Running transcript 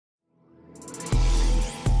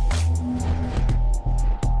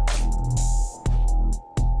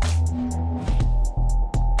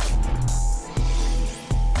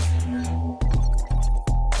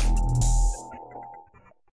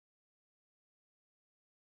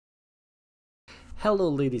Hello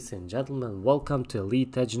ladies and gentlemen, welcome to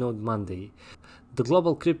Elite Edge Node Monday. The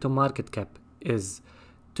global crypto market cap is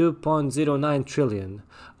 2.09 trillion,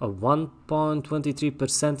 a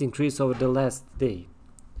 1.23% increase over the last day.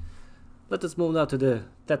 Let us move now to the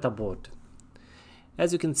Theta board.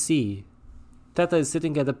 As you can see, Theta is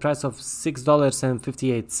sitting at a price of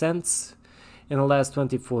 $6.58 in the last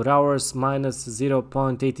 24 hours, minus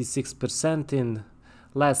 0.86%, in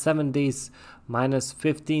last 7 days, minus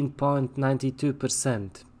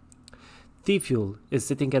 15.92%. TFuel is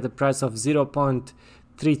sitting at a price of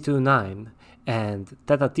 0.329 and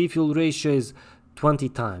Theta TFuel ratio is 20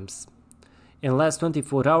 times. In last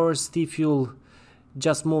 24 hours, TFuel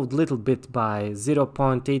just moved a little bit by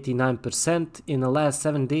 0.89%. In the last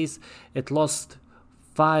 7 days, it lost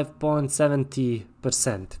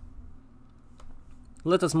 5.70%.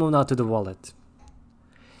 Let us move now to the wallet.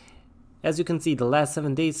 As you can see, in last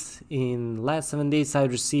 7 days I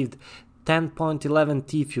received 10.11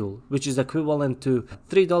 TFuel, which is equivalent to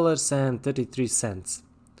 $3.33.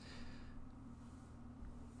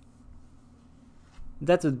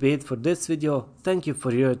 That would be it for this video. Thank you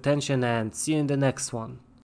for your attention and see you in the next one.